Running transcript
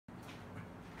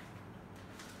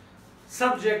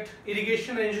Subject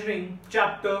Irrigation Engineering,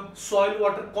 Chapter Soil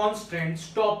Water Constants,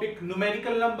 Topic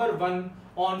Numerical number 1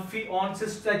 on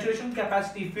saturation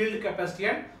capacity, field capacity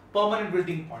and permanent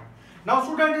wilting point. Now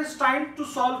students, it's time to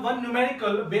solve one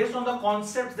numerical based on the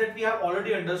concepts that we have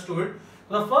already understood.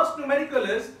 The first numerical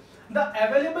is the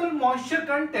available moisture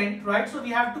content, right? So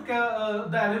we have to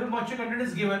the available moisture content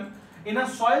is given in a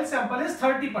soil sample is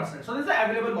 30%. So this is the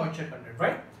available moisture content,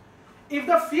 right? If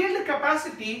the field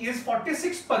capacity is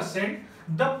 46%,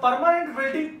 the permanent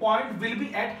wilting point will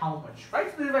be at how much, right?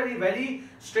 So this is a very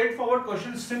straightforward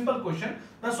question, simple question.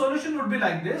 The solution would be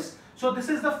like this. So this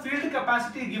is the field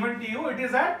capacity given to you. It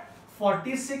is at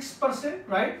 46%,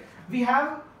 right? We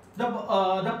have the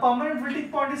permanent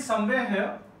wilting point is somewhere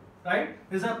here, right?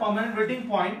 This is a permanent wilting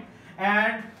point,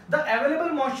 and the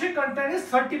available moisture content is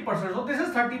 30%. So this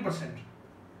is 30%.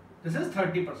 This is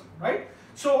 30%, right?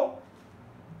 So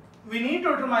we need to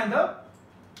determine the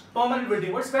permanent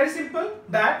wilting. It's very simple,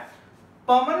 that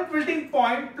permanent wilting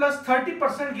point plus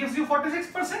 30% gives you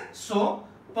 46%. So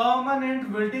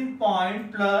permanent wilting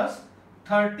point plus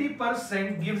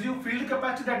 30% gives you field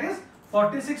capacity, that is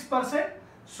 46%.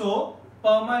 So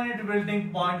permanent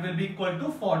wilting point will be equal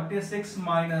to 46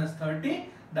 minus 30,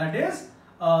 that is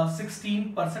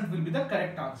 16% will be the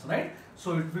correct answer, right?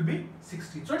 So it will be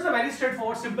 16. So it's a very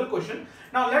straightforward, simple question.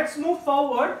 Now let's move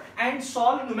forward and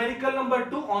solve numerical number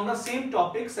 2 on the same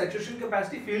topic, saturation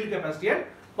capacity, field capacity and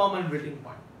permanent wilting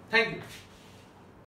point. Thank you.